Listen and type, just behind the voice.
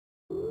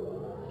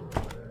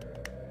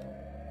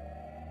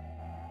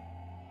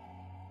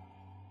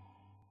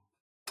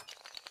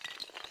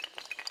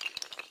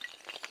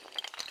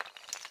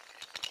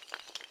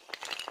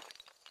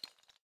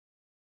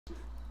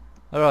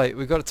Alright,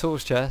 we've got a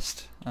tools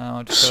chest.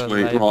 I'll just gotta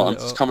Sweet, right, label I'm it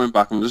just up. coming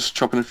back. I'm just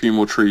chopping a few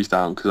more trees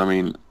down because I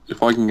mean,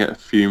 if I can get a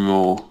few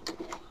more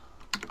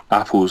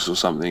apples or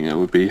something, it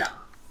would be.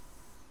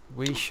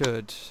 We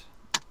should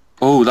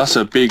Oh, that's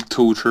a big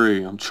tall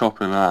tree. I'm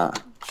chopping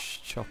that.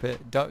 chop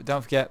it. Don't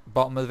forget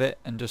bottom of it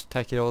and just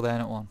take it all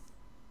down at one.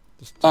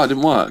 Oh, it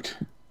didn't work.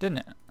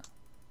 Didn't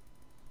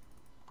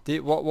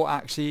it? What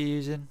axe are you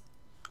using?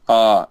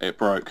 Ah, it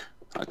broke.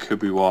 That could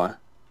be why.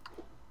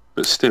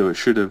 But still, it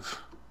should have.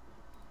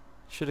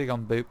 Should have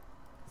gone boop.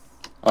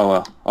 Oh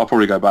well, I'll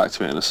probably go back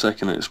to it in a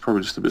second. It's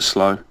probably just a bit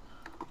slow.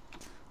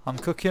 I'm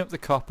cooking up the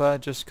copper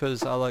just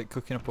 'cause I like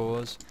cooking up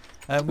ores.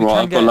 We Right, can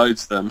I've got get.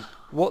 loads then.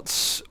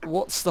 What's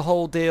the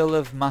whole deal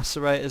of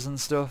macerators and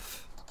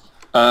stuff?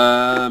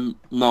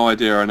 No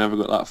idea. I never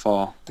got that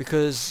far.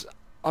 Because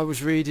I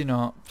was reading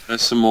up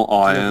There's some more the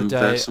other iron. day,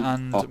 There's some.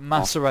 and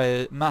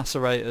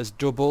macerators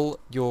double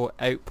your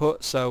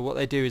output. So what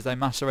they do is they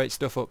macerate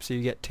stuff up so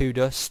you get 2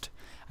 dust,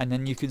 and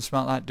then you can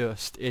smelt that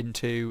dust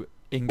into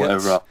ingots.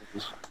 Whatever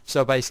else.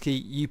 So basically,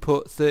 you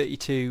put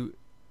 32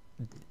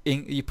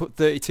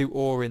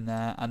 ore in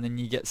there, and then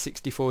you get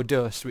 64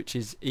 dust, which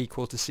is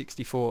equal to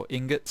 64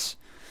 ingots.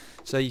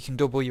 So you can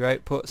double your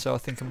output. So I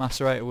think a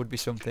macerator would be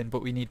something,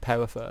 but we need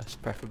power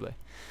first, preferably.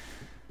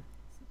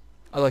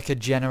 I like a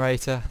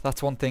generator.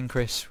 That's one thing,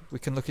 Chris. We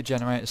can look at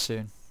generators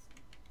soon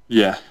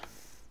Yeah.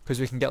 because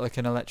we can get like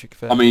an electric I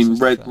furnace. mean, and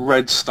stuff like that.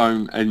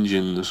 redstone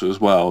engines as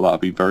well.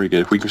 That'd be very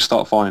good. If we can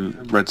start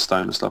finding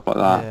redstone and stuff like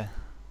that. Yeah.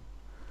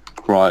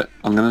 Right,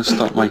 I'm gonna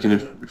start making a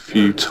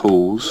few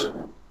tools.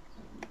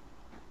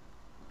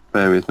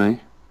 Bear with me.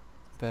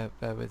 Bear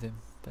with him.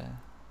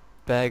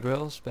 Bear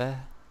Grylls.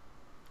 Bear.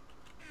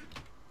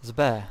 There's a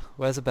bear.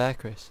 Where's a bear,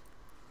 Chris?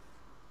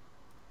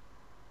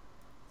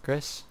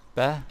 Chris?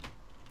 Bear?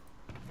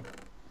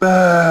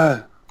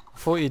 Bear! I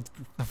thought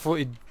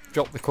you'd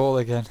drop the call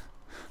again.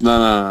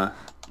 No.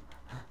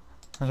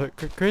 I was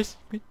like, Chris?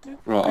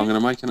 Right, I'm gonna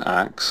make an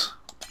axe.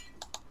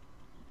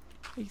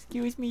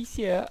 Excuse me,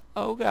 sir.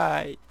 Oh,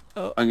 God.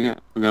 Oh. I'm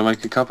gonna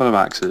make a couple of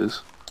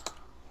axes.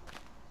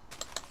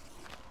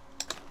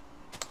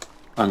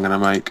 I'm gonna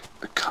make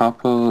a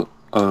couple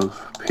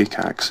of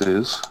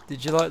pickaxes.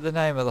 Did you like the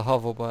name of the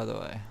hovel, by the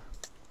way?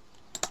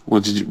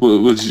 What did you?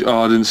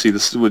 Oh, I didn't see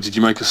this. What did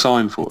you make a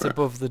sign for It's it?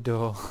 above the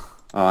door.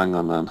 Oh, hang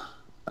on then.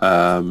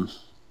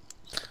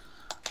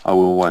 I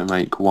will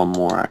make one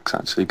more axe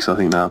actually because I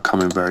think they'll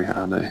come in very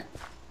handy.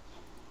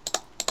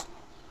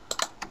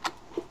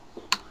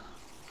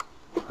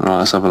 Right,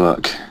 let's have a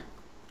look.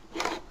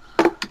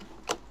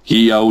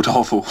 Ye old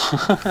hovel.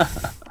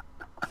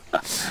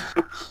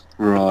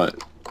 Right.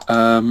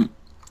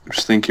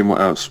 Just thinking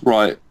what else.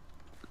 Right.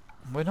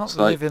 We're not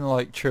So, living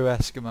like true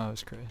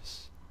Eskimos,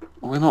 Chris.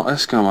 we're not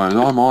Eskimos.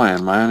 I'm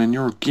Iron Man and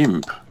you're a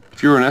gimp.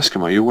 If you're an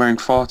Eskimo, you're wearing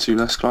far too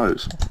less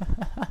clothes.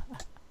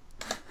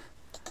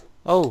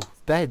 Oh,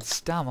 beds.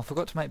 Damn, I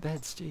forgot to make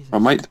beds. Jesus.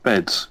 Right, make the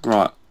beds.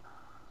 Right.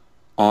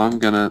 I'm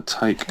gonna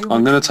take Who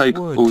would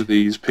wood? all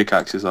these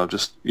pickaxes I've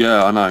just...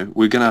 Yeah, I know.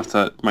 We're gonna have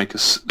to make a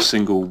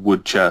single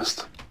wood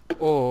chest.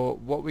 Or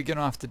what we're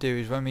gonna have to do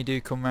is when we do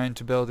come round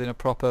to building a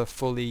proper,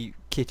 fully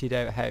kitted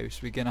out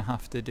house, we're gonna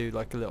have to do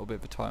like a little bit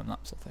of a time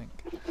lapse, I think.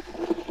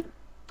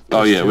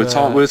 Oh Just yeah, to,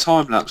 we're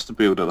time lapse to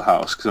build the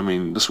house because I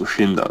mean that's what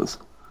Shin does.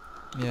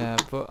 Yeah,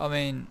 but I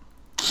mean,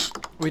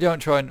 we don't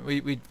try and we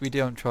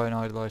don't try and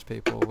idolise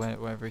people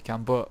whenever we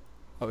can, but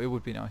it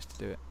would be nice to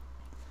do it.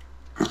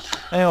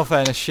 In all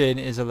fairness, Shin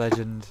is a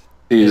legend.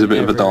 He is in a bit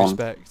of a every don.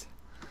 respect.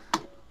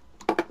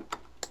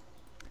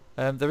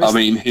 There is I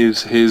mean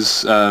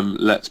his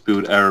Let's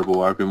Build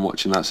Arable. I've been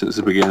watching that since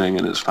the beginning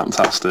and it's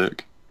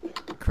fantastic.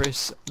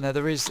 Chris. Now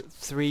there is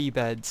 3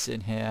 beds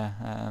in here.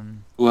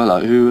 Well,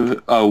 like,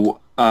 who? Oh,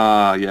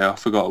 yeah, I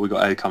forgot. We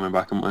got A coming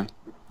back, haven't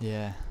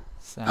Yeah.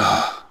 So.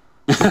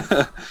 we?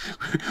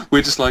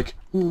 We're just like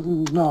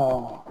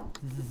no.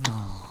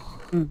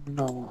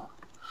 No.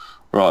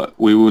 Right,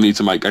 we will need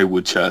to make a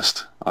wood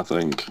chest, I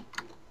think.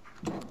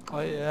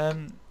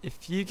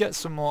 If you get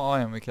some more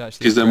iron, we could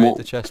actually 'Cause then upgrade what-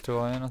 the chest to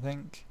iron, I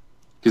think.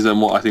 Because then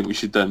what I think we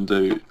should then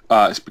do...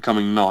 it's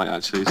becoming night,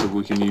 actually, so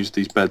we can use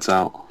these beds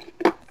out.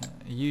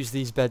 Use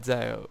these beds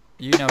out.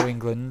 You know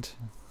England.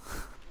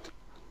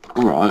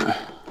 Alright.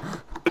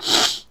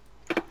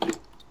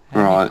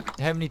 How Right.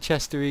 How many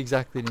chests do we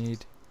exactly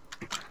need?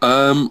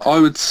 I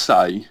would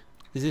say...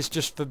 Is this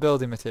just for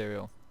building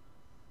material?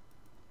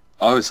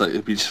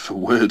 it'd be just for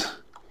wood.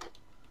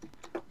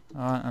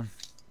 Alright.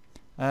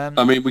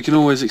 I mean, we can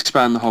always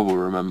expand the hovel,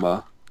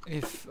 remember?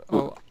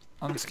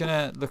 I'm just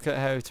gonna look at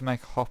how to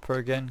make a hopper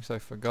again, because I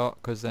forgot,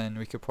 because then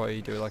we could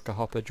probably do like a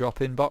hopper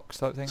drop-in box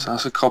type thing. So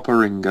that's a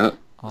copper ingot.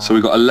 Oh. So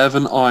we've got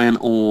 11 iron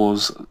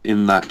ores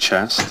in that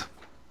chest.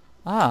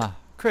 Ah,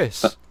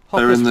 Chris, they're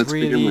hopper's in there to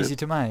really begin with. easy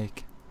to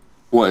make.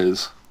 What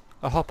is?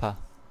 A hopper.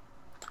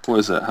 What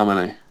is it? How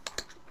many?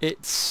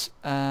 It's,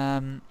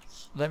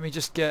 let me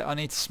just I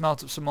need to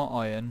smelt up some more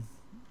iron.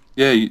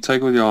 Yeah, you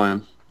take all the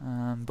iron.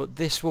 But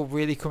this will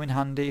really come in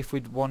handy if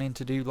we're wanting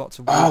to do lots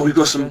of Oh, wood we've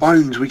got and some stuff.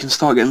 bones. We can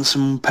start getting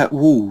some pet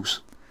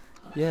walls.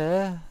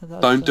 Yeah.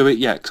 Don't do it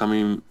yet, 'cause I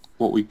mean,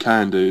 what we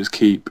can do is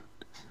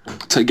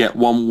to get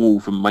one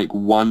wolf and make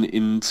one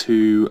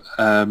into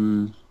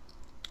bone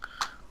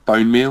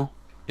meal.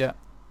 Yeah.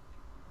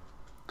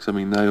 Because I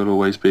mean they'll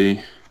always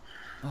be.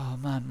 Oh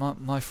man,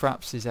 my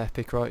fraps is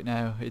epic right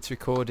now. It's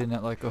recording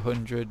at like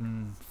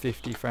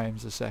 150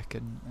 frames a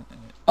second.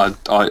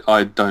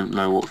 I don't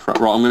know what frap.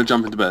 Right, I'm gonna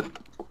jump into bed.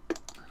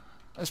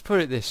 Let's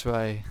put it this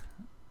way.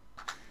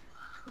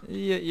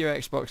 Your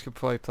Xbox could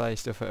probably play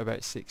stuff at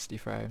about 60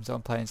 frames.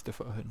 I'm playing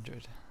stuff at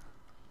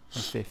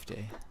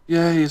 150.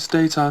 Yeah, it's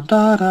daytime.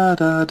 Da da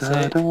da da.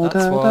 See, da that's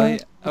da, why.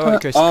 da.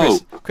 Alright, Chris. Oh,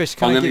 Chris,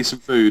 I'm gonna need some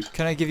food.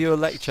 can I give you a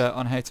lecture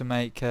on how to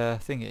make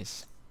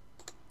thingies?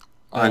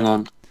 Hang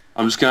on.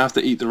 I'm just gonna have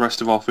to eat the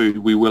rest of our food.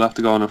 We will have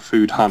to go on a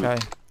food hunt.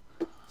 Okay.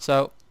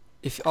 So,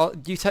 if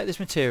you take this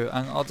material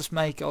and I'll just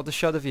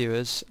show the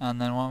viewers,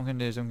 and then what I'm going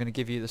to do is I'm going to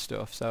give you the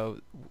stuff. So,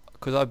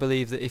 because I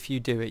believe that if you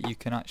do it, you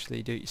can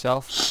actually do it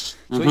yourself. So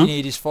what you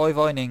need is 5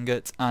 iron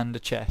ingots and a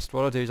chest.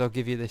 What I'll do is I'll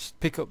give you this.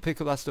 Pick up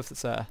that stuff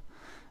that's there.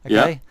 Okay.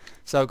 Yeah.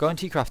 So go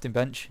into your crafting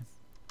bench.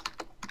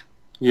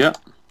 Yeah.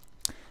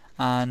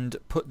 And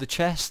put the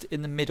chest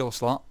in the middle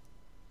slot.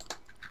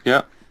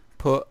 Yeah.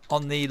 Put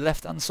on the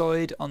left hand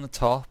side on the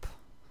top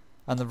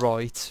and the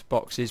right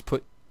boxes,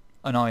 put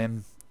an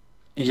iron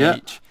in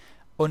each.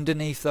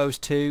 Underneath those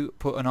two,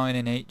 put an iron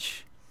in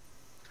each,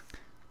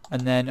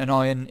 and then an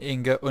iron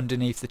ingot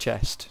underneath the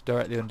chest,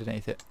 directly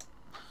underneath it.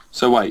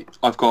 So wait,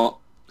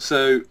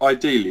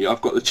 ideally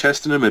I've got the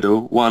chest in the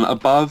middle, one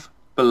above,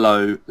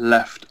 below,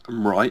 left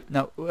and right.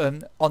 Now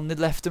on the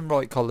left and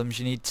right columns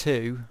you need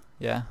 2,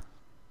 yeah.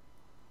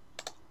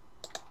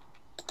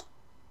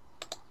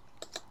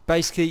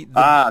 Basically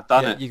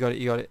done it. You got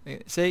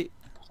it. See?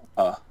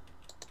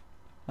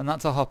 And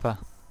that's a hopper.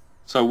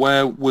 So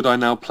where would I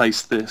now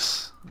place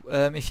this?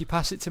 If you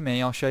pass it to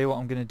me, I'll show you what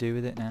I'm going to do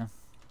with it now.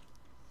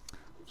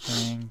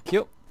 Thank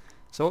you.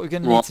 So what we're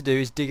going to need to do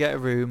is dig out a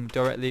room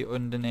directly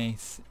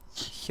underneath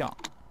here.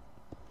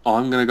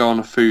 I'm going to go on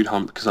a food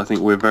hunt because I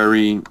think we're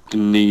very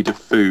in need of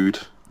food.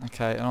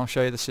 Okay, and I'll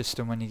show you the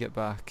system when you get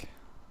back.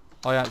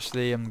 I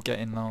actually am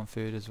getting low on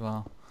food as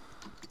well.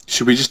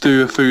 Should we just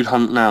do a food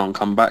hunt now and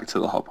come back to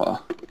the hopper?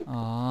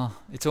 Ah,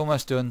 it's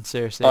almost done,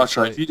 seriously. Oh,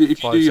 sorry, like if you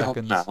do your hop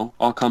seconds. now,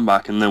 I'll come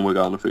back and then we'll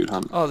go on a food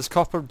hunt. Oh, there's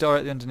copper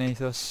directly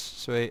underneath us.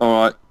 Sweet.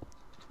 Alright.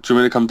 Do you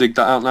want me to come dig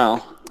that out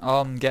now?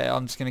 I'm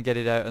just going to get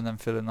it out and then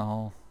fill in the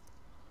hole.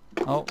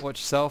 Oh,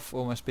 watch yourself.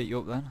 Almost beat you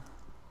up then.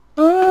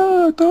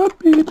 Ah, don't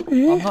beat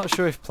me. I'm not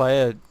sure if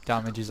player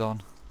damage is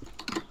on.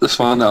 Let's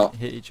find out.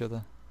 Hit each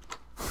other.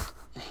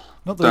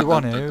 Not that we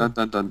want to.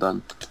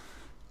 Dun.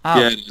 Ow.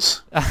 Yeah, it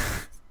is.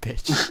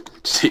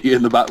 Bitch. Just hit you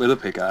in the back with a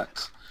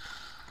pickaxe.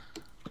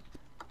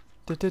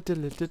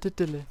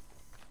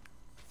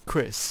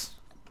 Chris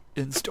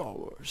in Star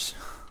Wars.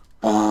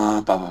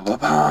 Bum, bum, bum,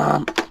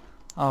 bum.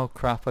 Oh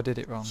crap, I did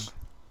it wrong.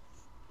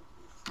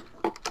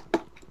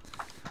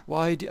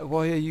 Why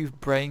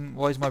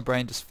is my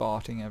brain just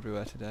farting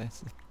everywhere today?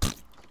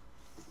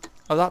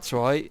 Oh, that's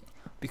right.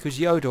 Because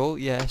Yodel,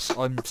 yes,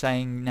 I'm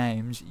saying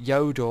names.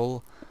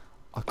 Yodel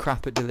are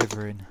crap at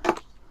delivering.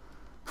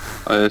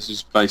 Oh, this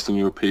is based on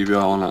your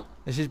PVR, on it?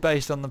 This is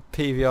based on the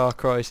PVR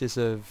crisis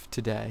of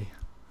today.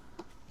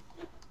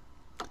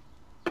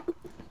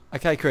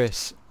 Okay,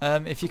 Chris.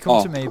 If you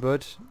come to me,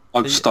 bud.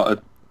 I've just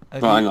started.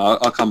 Right, hang on,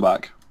 I'll come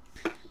back.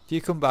 If you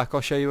come back,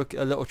 I'll show you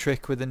a little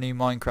trick with the new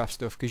Minecraft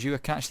stuff, because you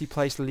can actually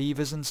place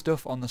levers and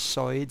stuff on the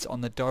sides,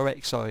 on the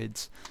direct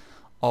sides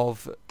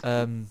of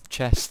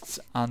chests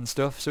and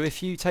stuff. So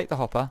if you take the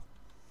hopper,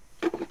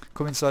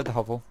 come inside the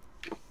hovel.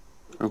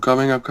 I'm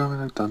coming.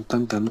 Dun,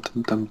 dun, dun,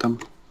 dun, dun, dun.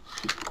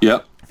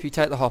 Yep. If you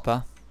take the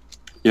hopper,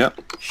 yep.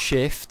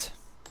 shift,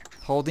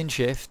 holding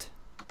shift.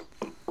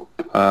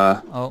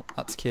 Oh,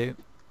 that's cute.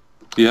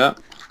 Yeah.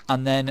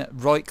 And then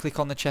right click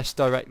on the chest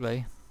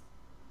directly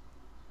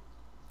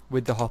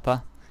with the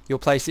hopper. You'll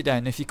place it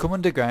down. If you come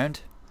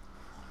underground,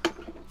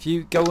 if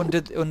you go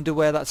under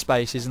where that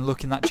space is and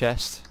look in that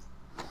chest,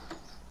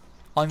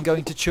 I'm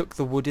going to chuck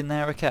the wood in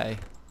there, okay?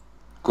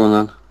 Go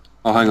on then.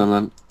 Oh, hang on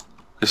then.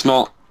 It's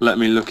not let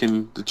me look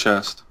in the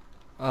chest.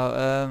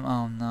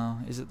 Oh no,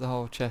 is it the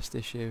whole chest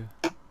issue?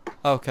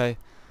 Okay,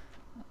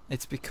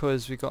 it's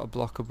because we got a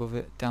block above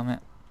it, damn it.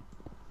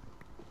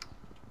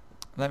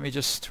 Let me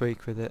just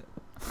tweak with it.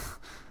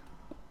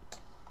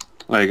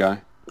 There you go.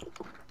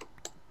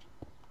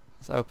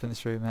 Let's open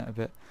this room out a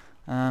bit.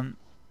 Oh,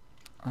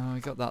 we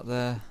got that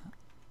there.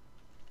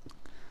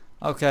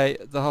 Okay,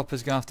 the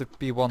hopper's gonna have to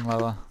be one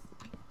lower.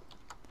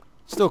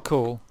 Still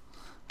cool.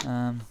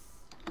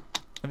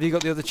 Have you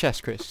got the other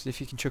chest, Chris? If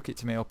you can chuck it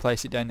to me, I'll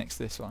place it down next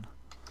to this one.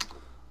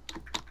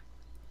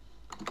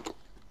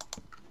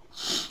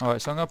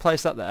 Alright, so I'm going to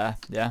place that there,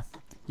 yeah.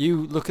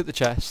 You look at the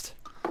chest.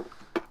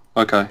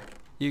 Okay.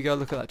 You go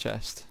look at that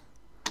chest.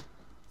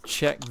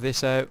 Check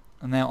this out.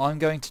 And now I'm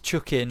going to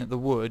chuck in the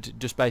wood,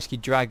 just basically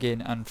drag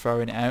in and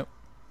throwing it out.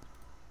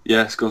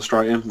 Yeah, it's gone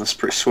straight in. That's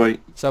pretty sweet.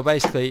 So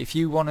basically, if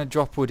you want to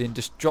drop wood in,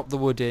 just drop the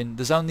wood in.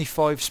 There's only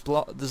 5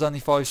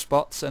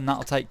 spots, and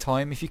that'll take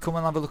time. If you come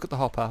and have a look at the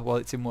hopper while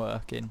it's in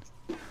working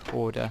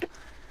order,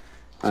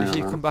 So if you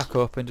Hang on. come back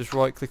up and just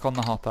right click on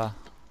the hopper,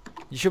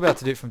 you should be able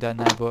to do it from down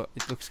there, but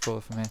it looks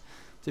cooler from here.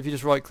 So if you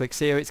just right click,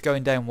 see how it's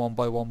going down one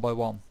by one by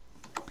one.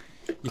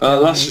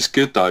 That's just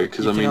good though,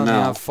 because I you mean can only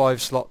now. have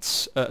 5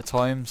 slots at a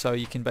time, so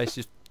you can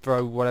basically just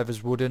throw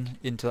whatever's wooden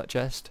into that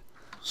chest.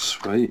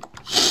 Sweet.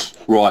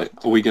 Right,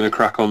 are we going to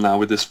crack on now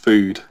with this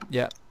food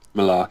Yeah.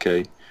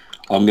 malarkey?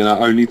 I'm going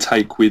to only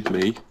take with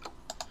me.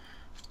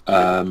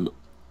 I'm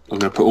going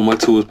to put all my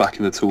tools back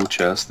in the tool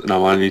chest, and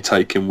I'm only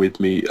taking with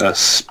me a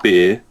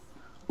spear.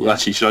 Well,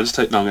 actually, should I just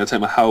take? No, I'm going to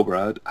take my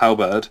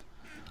halberd,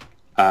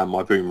 and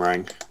my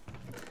boomerang.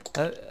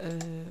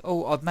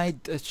 Oh, I've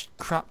made a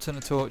crap ton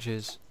of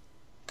torches.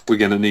 We're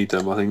going to need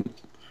them, I think.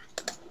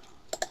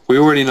 We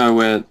already know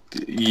where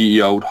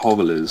ye old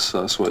hovel is,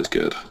 so that's always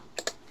good.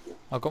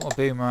 I've got my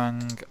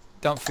boomerang.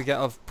 Don't forget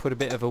I've put a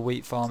bit of a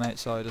wheat farm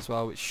outside as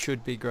well, which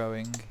should be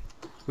growing.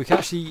 We can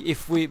actually,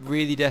 if we're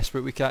really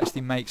desperate, we can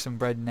actually make some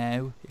bread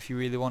now, if you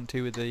really want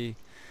to, with the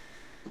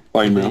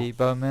Bone meal.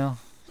 bone meal.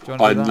 Do you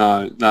want to do that?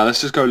 know. No,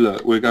 let's just go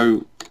look. We'll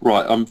go...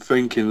 Right, I'm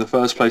thinking the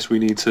first place we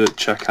need to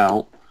check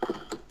out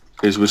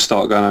is we'll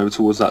start going over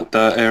towards that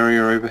dirt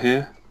area over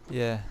here.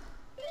 Yeah.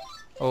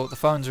 Oh, the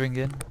phone's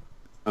ringing.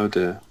 Oh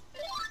dear.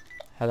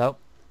 Hello?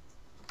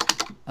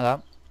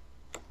 Hello?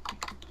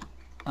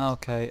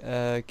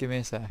 Okay, give me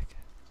a sec.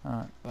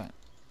 Alright, right.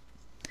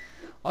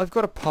 I've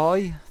got a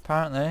pie,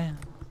 apparently.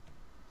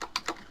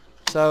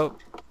 So,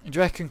 do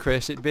you reckon,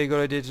 Chris, it'd be a good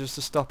idea just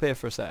to stop here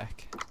for a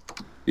sec?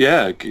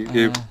 Yeah,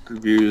 give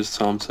viewers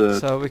time to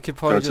So we could go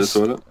probably to the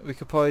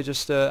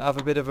just toilet. have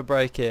a bit of a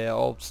break here.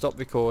 I'll stop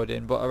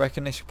recording, but I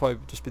reckon this should probably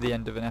just be the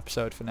end of an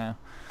episode for now.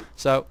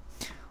 So,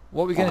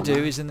 what we're going to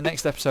do is in the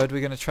next episode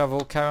we're going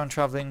to carry on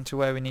travelling to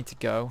where we need to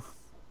go.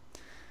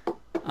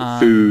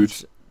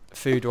 And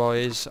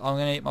food-wise, I'm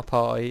going to eat my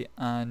pie,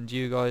 and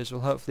you guys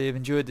will hopefully have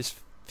enjoyed this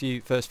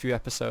first few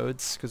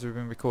episodes, because we've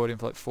been recording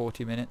for like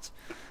 40 minutes.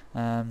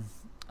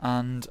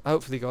 And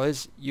hopefully,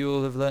 guys,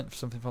 you'll have learnt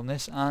something from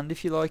this, and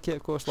if you like it,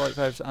 of course, like,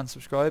 favourite and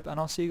subscribe, and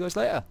I'll see you guys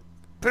later.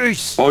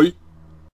 Peace! Bye!